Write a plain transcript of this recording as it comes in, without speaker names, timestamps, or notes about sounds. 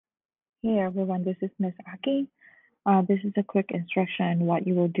Hey everyone, this is Miss Aki. This is a quick instruction on what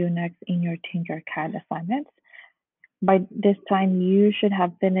you will do next in your Tinkercad assignments. By this time, you should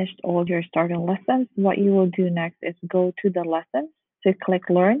have finished all your starter lessons. What you will do next is go to the lessons. So click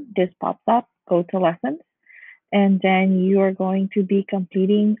Learn. This pops up. Go to Lessons. And then you are going to be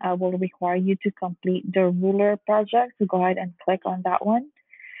completing, I will require you to complete the ruler project. So go ahead and click on that one.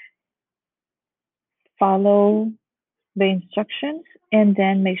 Follow the instructions and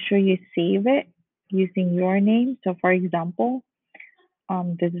then make sure you save it using your name. So for example,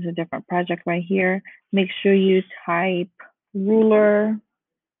 this is a different project right here. Make sure you type ruler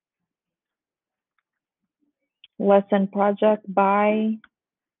lesson project by,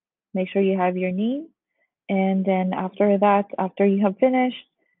 make sure you have your name. And then after that, after you have finished,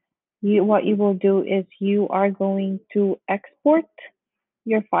 what you will do is you are going to export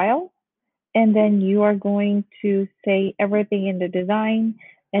your file and then you are going to say everything in the design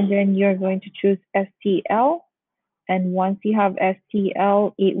and then you're going to choose STL. And once you have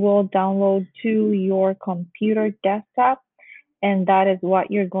STL, it will download to your computer desktop. And that is what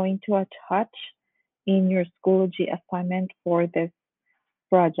you're going to attach in your Schoology assignment for this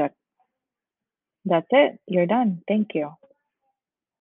project. That's it. You're done. Thank you.